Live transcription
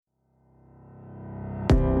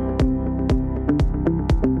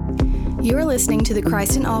You are listening to the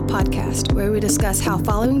Christ in All podcast, where we discuss how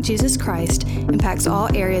following Jesus Christ impacts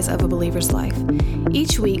all areas of a believer's life.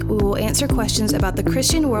 Each week, we will answer questions about the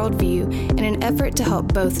Christian worldview in an effort to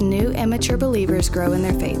help both new and mature believers grow in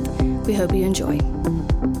their faith. We hope you enjoy.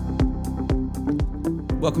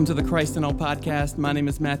 Welcome to the Christ in All podcast. My name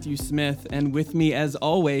is Matthew Smith, and with me, as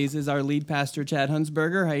always, is our lead pastor, Chad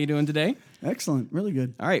Hunsberger. How are you doing today? Excellent. Really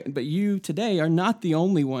good. All right, but you today are not the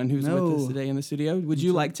only one who's with us today in the studio. Would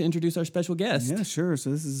you like to introduce our special guest? Yeah, sure.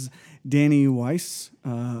 So this is Danny Weiss.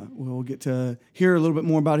 We'll get to hear a little bit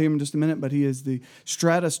more about him in just a minute, but he is the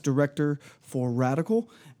Stratus Director for Radical,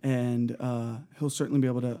 and he'll certainly be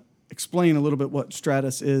able to explain a little bit what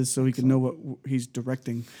Stratus is so he can know what he's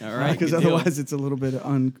directing. All right. Because otherwise it's a little bit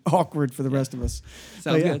awkward for the rest of us.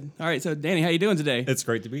 Sounds good. All right, so Danny, how you doing today? It's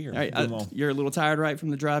great to be here. All right, you're a little tired, right, from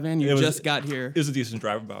the drive-in? You just got here. It was a decent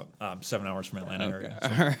drive, about 7 hours from Atlanta area. So.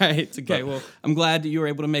 All right. Okay, well, I'm glad that you were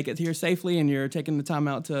able to make it here safely and you're taking the time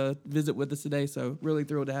out to visit with us today, so really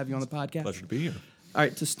thrilled to have you on the podcast. Pleasure to be here. All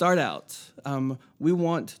right, to start out, we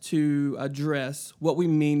want to address what we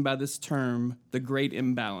mean by this term, the great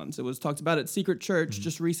imbalance. It was talked about at Secret Church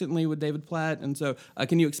just recently with David Platt, and so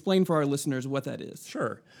can you explain for our listeners what that is?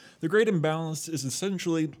 Sure. The great imbalance is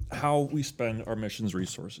essentially how we spend our missions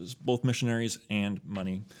resources, both missionaries and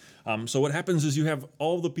money. So what happens is you have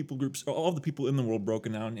all the people in the world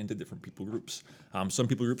broken down into different people groups. Some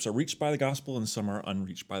people groups are reached by the gospel and some are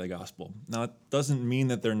unreached by the gospel. Now, it doesn't mean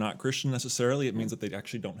that they're not Christian necessarily. It means that they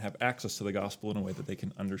actually don't have access to the gospel in a way that they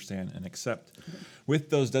can understand and accept.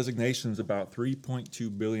 With those designations, about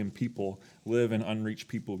 3.2 billion people live in unreached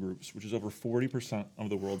people groups, which is over 40% of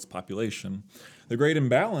the world's population. The great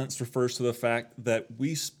imbalance refers to the fact that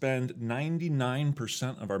we spend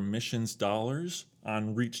 99% of our missions dollars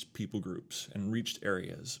on reached people groups and reached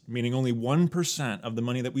areas, meaning only 1% of the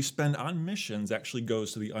money that we spend on missions actually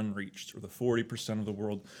goes to the unreached, or the 40% of the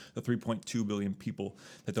world, the 3.2 billion people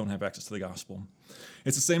that don't have access to the gospel.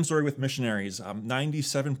 It's the same story with missionaries.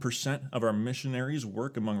 97% of our missionaries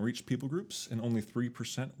work among reached people groups, and only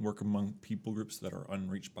 3% work among people groups that are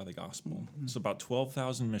unreached by the gospel. Mm-hmm. So about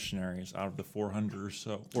 12,000 missionaries out of the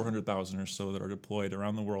 400,000 or so that are deployed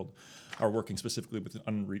around the world are working specifically with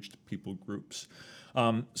unreached people groups.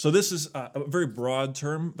 So this is a very broad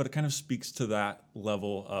term, but it kind of speaks to that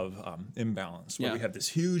level of imbalance, where we have this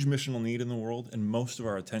huge missional need in the world, and most of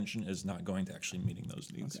our attention is not going to actually meeting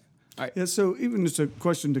those needs. Okay. All right. Yeah, so even just a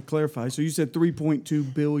question to clarify. So you said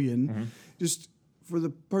 3.2 billion. Mm-hmm. Just for the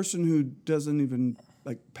person who doesn't even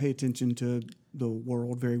pay attention to the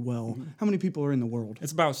world very well, how many people are in the world?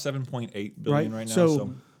 It's about 7.8 billion right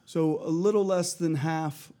now. So a little less than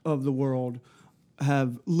half of the world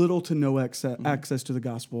have little to no access to the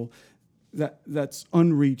gospel. That's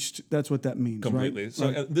unreached. That's what that means. Completely. Right?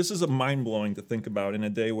 So this is mind-blowing to think about in a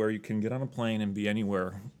day where you can get on a plane and be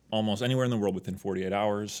almost anywhere in the world within 48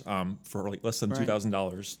 hours for less than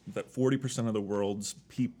 $2,000. That 40% of the world's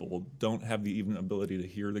people don't have the even ability to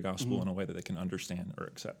hear the gospel in a way that they can understand or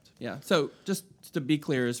accept. Yeah. So just to be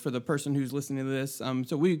clear, is for the person who's listening to this,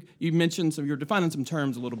 you mentioned, so you're defining some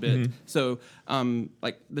terms a little bit. Mm-hmm. So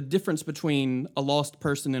the difference between a lost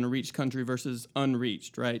person in a reached country versus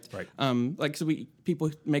unreached, right? Right.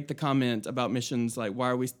 People make the comment about missions, like, why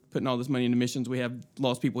are we putting all this money into missions? We have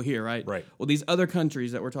lost people here, right? Right. Well, these other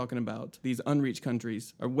countries that we're talking about, these unreached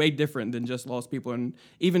countries, are way different than just lost people, and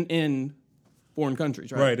even in foreign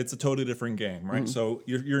countries, right? Right. It's a totally different game, right? Mm-hmm. So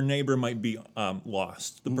your neighbor might be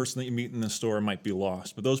lost. The person that you meet in the store might be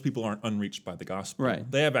lost, but those people aren't unreached by the gospel.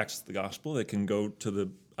 Right. They have access to the gospel. They can go to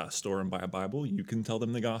the store and buy a Bible. You can tell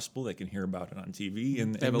them the gospel. They can hear about it on TV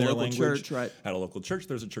in their language. Church, right? At a local church,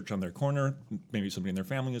 there's a church on their corner. Maybe somebody in their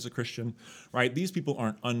family is a Christian, right? These people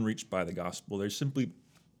aren't unreached by the gospel. They simply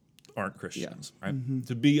aren't Christians, right? Mm-hmm.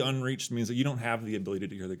 To be unreached means that you don't have the ability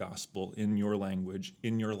to hear the gospel in your language,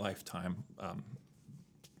 in your lifetime,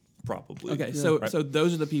 probably. Okay, so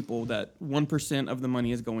those are the people that 1% of the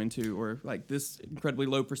money is going to, or this incredibly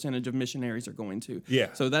low percentage of missionaries are going to.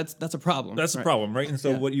 Yeah. So that's a problem. That's a problem, right? And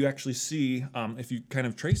so what you actually see, if you kind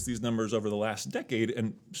of trace these numbers over the last decade,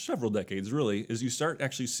 and several decades really, is you start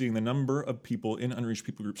actually seeing the number of people in unreached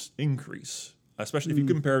people groups increase. Especially if you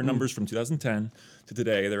compare numbers from 2010 to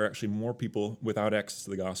today, there are actually more people without access to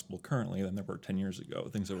the gospel currently than there were 10 years ago,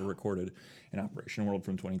 things that were recorded in Operation World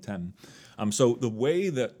from 2010. So the way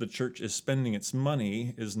that the church is spending its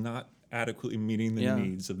money is not adequately meeting the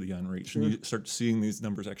needs of the unreached. Sure. And you start seeing these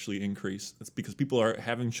numbers actually increase. That's because people are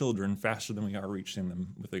having children faster than we are reaching them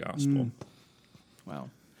with the gospel. Wow.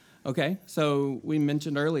 Okay, so we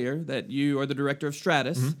mentioned earlier that you are the director of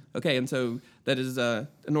Stratus. Mm-hmm. Okay, and so that is an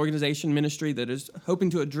organization ministry that is hoping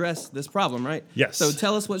to address this problem, right? Yes. So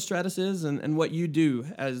tell us what Stratus is and what you do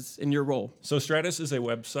as in your role. So Stratus is a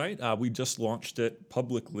website. We just launched it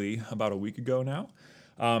publicly about a week ago now.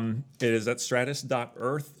 It is at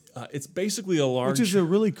stratus.earth. It's basically a large... Which is a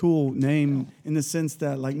really cool name in the sense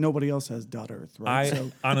that like nobody else has .earth, right?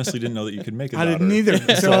 I honestly didn't know that you could make it. I didn't either.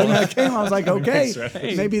 So when I came, I was like, okay,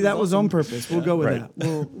 right. maybe that was on purpose. We'll go with Right.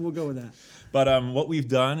 that. We'll go with that. But what we've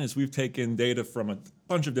done is we've taken data from a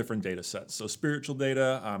bunch of different data sets. So spiritual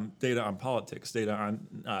data, data on politics, data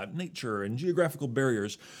on nature and geographical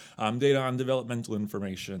barriers, data on developmental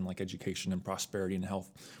information like education and prosperity and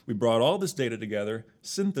health. We brought all this data together,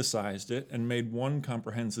 synthesized it, and made one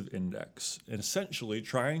comprehensive index, and essentially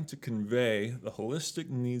trying to convey the holistic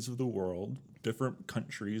needs of the world, different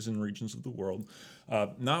countries and regions of the world,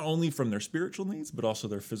 not only from their spiritual needs, but also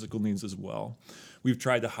their physical needs as well. We've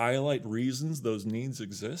tried to highlight reasons those needs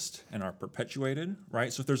exist and are perpetuated,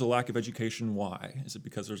 right? So if there's a lack of education, why? Is it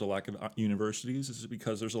because there's a lack of universities? Is it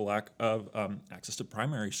because there's a lack of access to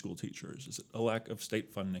primary school teachers? Is it a lack of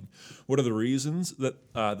state funding? What are the reasons that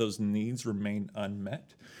those needs remain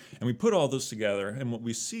unmet? And we put all those together, and what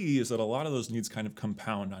we see is that a lot of those needs kind of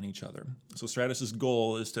compound on each other. So Stratus's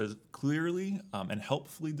goal is to clearly and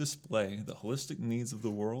helpfully display the holistic needs of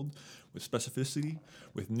the world with specificity,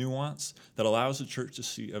 with nuance, that allows the church to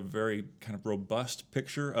see a very kind of robust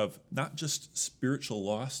picture of not just spiritual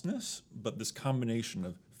lostness, but this combination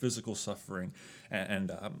of physical suffering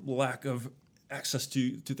and lack of access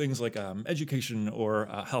to things like education or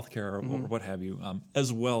healthcare or what have you,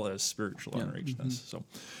 as well as spiritual unreachedness. So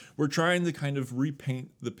we're trying to kind of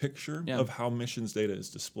repaint the picture of how missions data is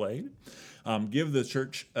displayed, give the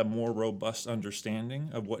church a more robust understanding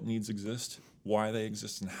of what needs exist, why they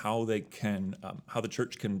exist, and how they can, how the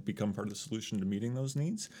church can become part of the solution to meeting those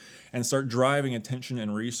needs, and start driving attention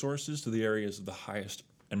and resources to the areas of the highest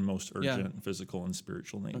and most urgent physical and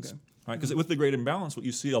spiritual needs. Okay. Right? Because with the great imbalance, what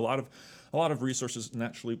you see a lot of resources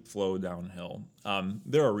naturally flow downhill.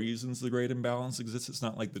 There are reasons the great imbalance exists. It's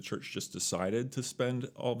not like the church just decided to spend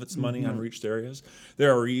all of its money on reached areas.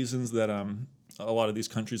 There are reasons that a lot of these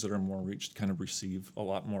countries that are more reached kind of receive a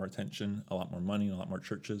lot more attention, a lot more money, a lot more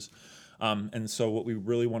churches. And so what we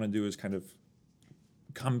really want to do is kind of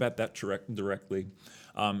combat that directly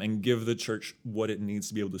and give the church what it needs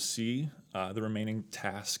to be able to see the remaining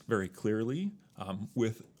task very clearly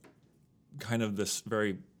with kind of this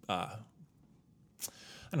very,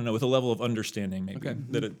 with a level of understanding maybe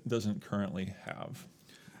that it doesn't currently have.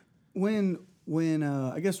 When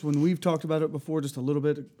I guess when we've talked about it before, just a little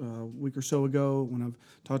bit a week or so ago, when I've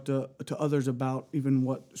talked to others about even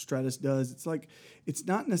what Stratus does, it's like it's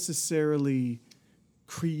not necessarily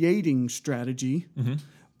creating strategy,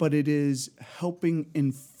 but it is helping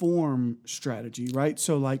inform strategy, right?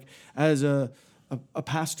 So like as a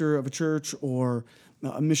pastor of a church or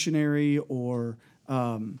a missionary or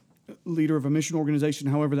leader of a mission organization,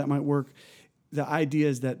 however that might work, the idea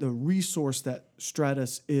is that the resource that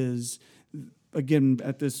Stratus is, again,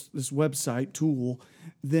 at this website tool,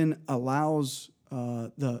 then allows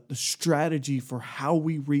the strategy for how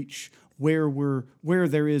we reach where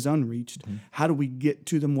there is unreached. How do we get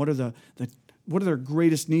to them? What are their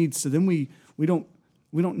greatest needs? So then we don't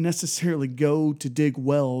necessarily go to dig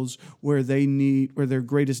wells where their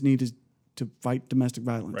greatest need is to fight domestic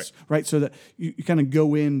violence, right? So that you kind of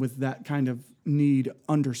go in with that kind of need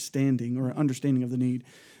understanding of the need.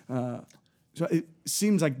 So it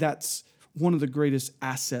seems like that's one of the greatest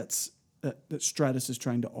assets that Stratus is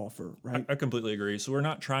trying to offer, right? I completely agree. So we're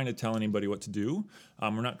not trying to tell anybody what to do.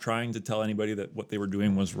 We're not trying to tell anybody that what they were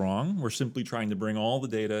doing was wrong. We're simply trying to bring all the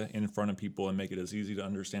data in front of people and make it as easy to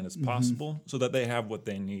understand as possible so that they have what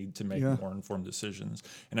they need to make more informed decisions.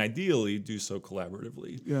 And ideally, do so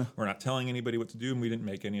collaboratively. Yeah. We're not telling anybody what to do, and we didn't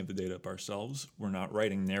make any of the data up ourselves. We're not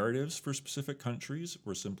writing narratives for specific countries.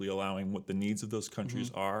 We're simply allowing what the needs of those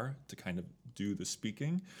countries are to kind of do the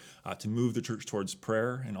speaking, to move the church towards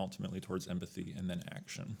prayer and ultimately towards empathy and then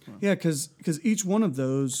action. Yeah, because each one of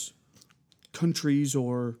those countries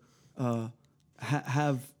or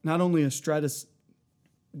have not only a Stratus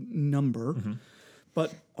number,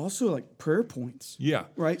 but also like prayer points. Yeah.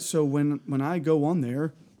 Right. So when I go on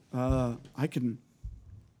there, I can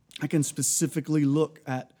specifically look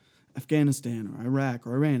at Afghanistan or Iraq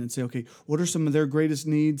or Iran and say, okay, what are some of their greatest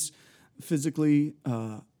needs physically,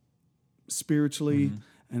 spiritually,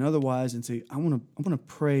 and otherwise, and say, I want to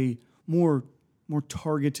pray more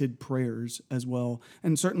targeted prayers as well.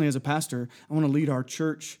 And certainly as a pastor, I want to lead our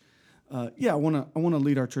church. I want to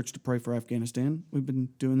lead our church to pray for Afghanistan. We've been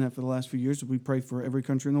doing that for the last few years. We pray for every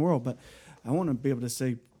country in the world, but I want to be able to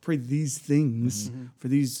say, pray these things for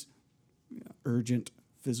these urgent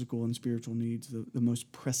physical and spiritual needs, the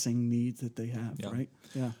most pressing needs that they have, Yeah. right?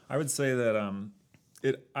 Yeah. I would say that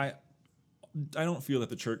I don't feel that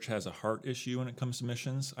the church has a heart issue when it comes to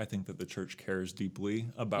missions. I think that the church cares deeply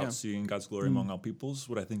about seeing God's glory among all peoples.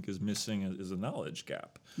 What I think is missing is a knowledge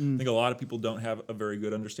gap. I think a lot of people don't have a very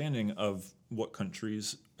good understanding of what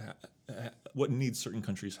countries, what needs certain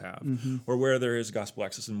countries have, or where there is gospel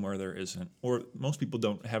access and where there isn't. Or most people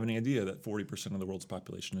don't have any idea that 40% of the world's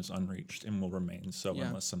population is unreached and will remain so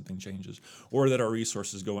unless something changes, or that our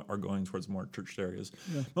resources are going towards more churched areas.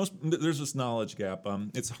 There's this knowledge gap.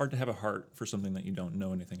 It's hard to have a heart for something that you don't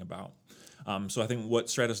know anything about. So I think what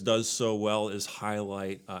Stratus does so well is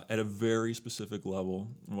highlight at a very specific level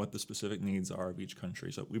what the specific needs are of each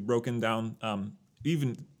country. So we've broken down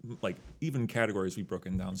even categories we've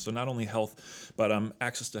broken down. So not only health, but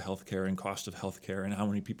access to healthcare and cost of healthcare and how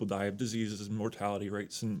many people die of diseases and mortality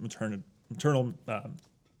rates and maternal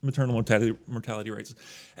mortality rates.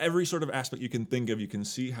 Every sort of aspect you can think of, you can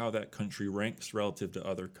see how that country ranks relative to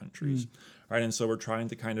other countries, right? And so we're trying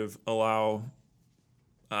to kind of allow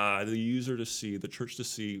the user to see, the church to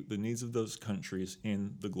see the needs of those countries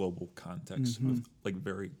in the global context with a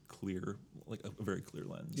very clear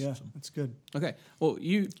lens. Yeah, that's good. Okay. Well,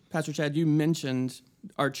 you, Pastor Chad, you mentioned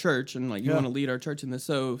our church and you want to lead our church in this.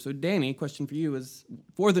 So Danny, question for you is,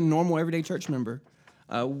 for the normal everyday church member,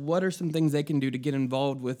 what are some things they can do to get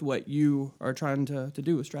involved with what you are trying to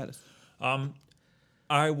do with Stratus?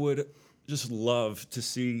 I would just love to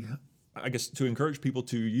see, I guess, to encourage people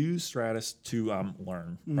to use Stratus to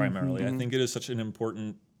learn primarily. I think it is such an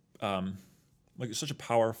important, it's such a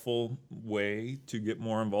powerful way to get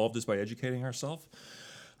more involved is by educating ourselves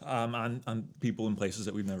on people and places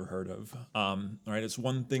that we've never heard of. Right? It's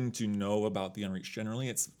one thing to know about the unreached generally.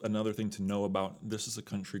 It's another thing to know about this is a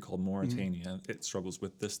country called Mauritania. It struggles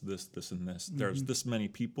with this, and this. There's this many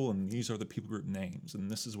people, and these are the people group names, and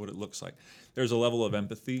this is what it looks like. There's a level of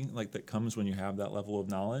empathy that comes when you have that level of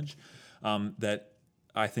knowledge that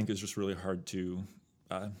I think is just really hard to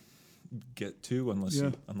get to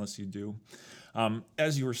unless you do.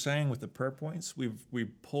 As you were saying with the prayer points,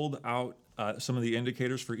 we've pulled out some of the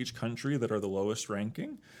indicators for each country that are the lowest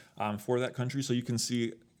ranking for that country, so you can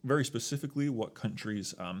see very specifically what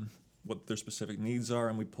countries, what their specific needs are,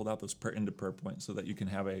 and we pulled out those into prayer points so that you can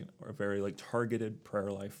have a very targeted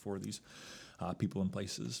prayer life for these people and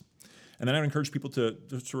places. And then I would encourage people to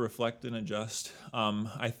reflect and adjust.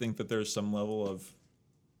 I think that there's some level of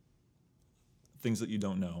things that you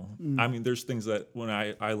don't know. I mean, there's things that when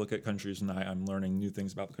I look at countries and I'm learning new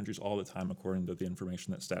things about the countries all the time according to the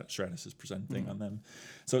information that Stratus is presenting on them.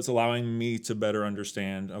 So it's allowing me to better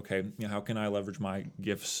understand, okay, how can I leverage my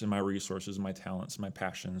gifts and my resources, my talents, my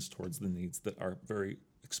passions towards the needs that are very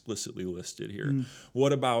explicitly listed here.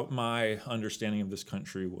 What about my understanding of this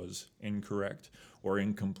country was incorrect or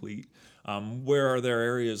incomplete? Where are there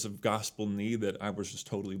areas of gospel need that I was just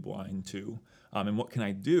totally blind to? And what can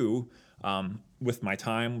I do with my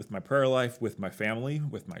time, with my prayer life, with my family,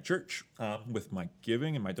 with my church, with my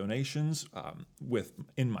giving and my donations,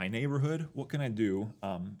 in my neighborhood? What can I do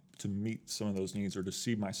to meet some of those needs or to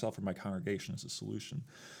see myself or my congregation as a solution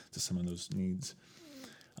to some of those needs?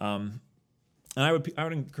 And I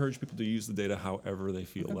would encourage people to use the data however they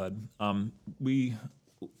feel led.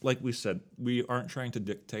 Like we said, we aren't trying to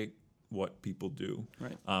dictate what people do.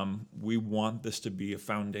 Right. We want this to be a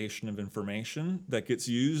foundation of information that gets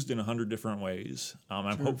used in 100 different ways.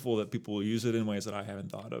 I'm hopeful that people will use it in ways that I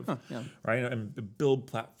haven't thought of, right? And build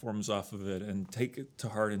platforms off of it and take it to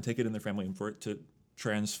heart and take it in their family and for it to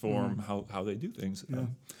transform how they do things. So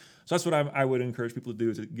that's what I would encourage people to do,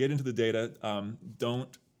 is to get into the data.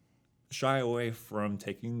 Don't shy away from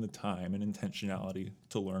taking the time and intentionality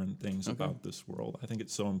to learn things about this world. I think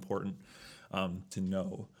it's so important to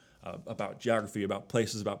know about geography, about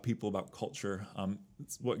places, about people, about culture.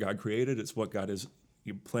 It's what God created. It's what God is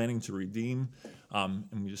planning to redeem,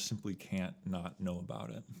 and we just simply can't not know about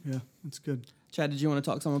it. Yeah, that's good. Chad, did you want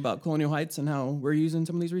to talk some about Colonial Heights and how we're using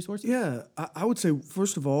some of these resources? Yeah, I would say,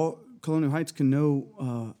 first of all, Colonial Heights can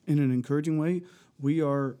know in an encouraging way. We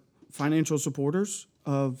are financial supporters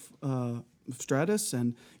of Stratus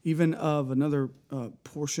and even of another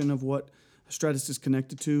portion of what Stratus is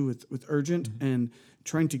connected to with Urgent and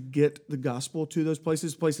trying to get the gospel to those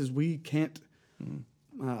places we can't,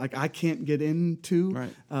 I can't get into,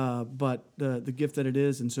 but the gift that it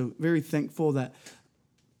is. And so very thankful that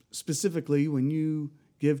specifically when you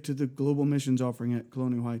give to the global missions offering at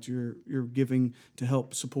Colonial Heights, you're giving to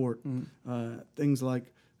help support things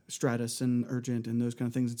like Stratus and Urgent and those kind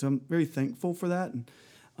of things. And so I'm very thankful for that.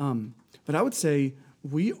 And, but I would say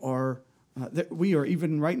we are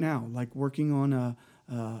even right now, working on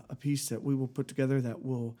a piece that we will put together that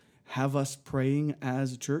will have us praying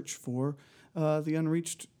as a church for the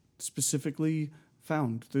unreached, specifically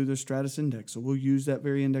found through the Stratus Index. So we'll use that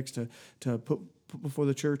very index to put before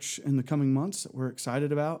the church in the coming months that we're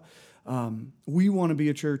excited about. We want to be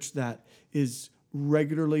a church that is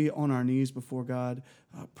regularly on our knees before God,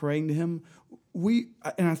 praying to Him.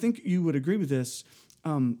 And I think you would agree with this,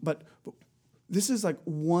 but this is like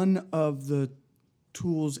one of the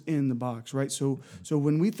tools in the box, right? So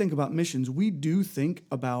when we think about missions, we do think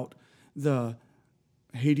about the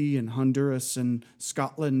Haiti and Honduras and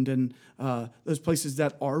Scotland and those places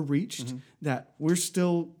that are reached, that we're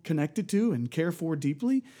still connected to and care for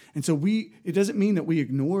deeply. And so it doesn't mean that we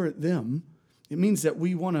ignore them. It means that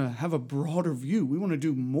we want to have a broader view. We want to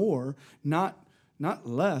do more, not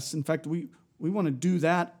less. In fact, we want to do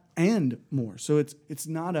that and more. So it's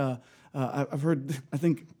not I've heard, I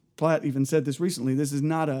think Platt even said this recently, this is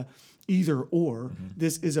not a either or.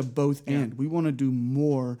 This is a both and. We want to do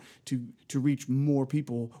more to reach more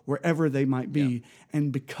people wherever they might be.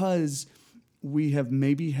 And because we have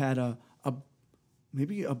maybe had a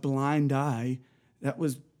blind eye that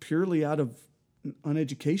was purely out of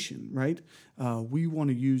uneducation, right? We want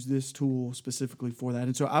to use this tool specifically for that.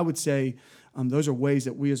 And so I would say those are ways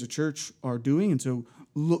that we as a church are doing. And so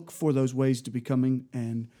look for those ways to be coming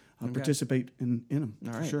and participate in them.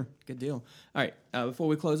 All right. For sure. Good deal. All right. Before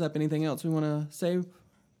we close up, anything else we want to say?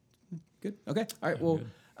 Good. Okay. All right. Well,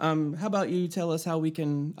 how about you tell us how we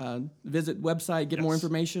can visit website, get more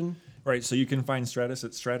information? Right. So you can find Stratus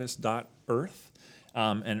at stratus.earth.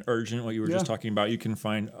 And Urgent, what you were just talking about, you can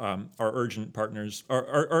find our Urgent partners.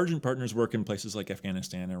 Our Urgent partners work in places like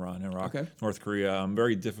Afghanistan, Iran, Iraq, North Korea,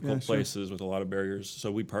 very difficult places with a lot of barriers.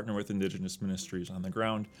 So we partner with indigenous ministries on the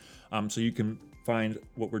ground. So you can find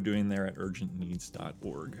what we're doing there at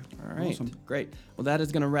urgentneeds.org. All right, great. Well, that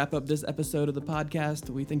is going to wrap up this episode of the podcast.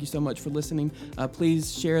 We thank you so much for listening.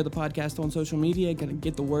 Please share the podcast on social media,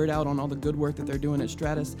 get the word out on all the good work that they're doing at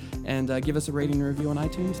Stratus, and give us a rating and review on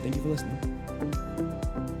iTunes. Thank you for listening.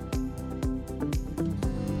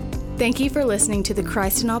 Thank you for listening to the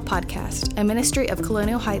Christ in All podcast, a ministry of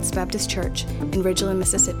Colonial Heights Baptist Church in Ridgeland,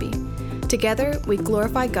 Mississippi. Together, we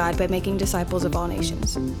glorify God by making disciples of all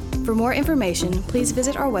nations. For more information, please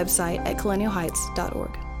visit our website at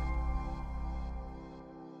colonialheights.org.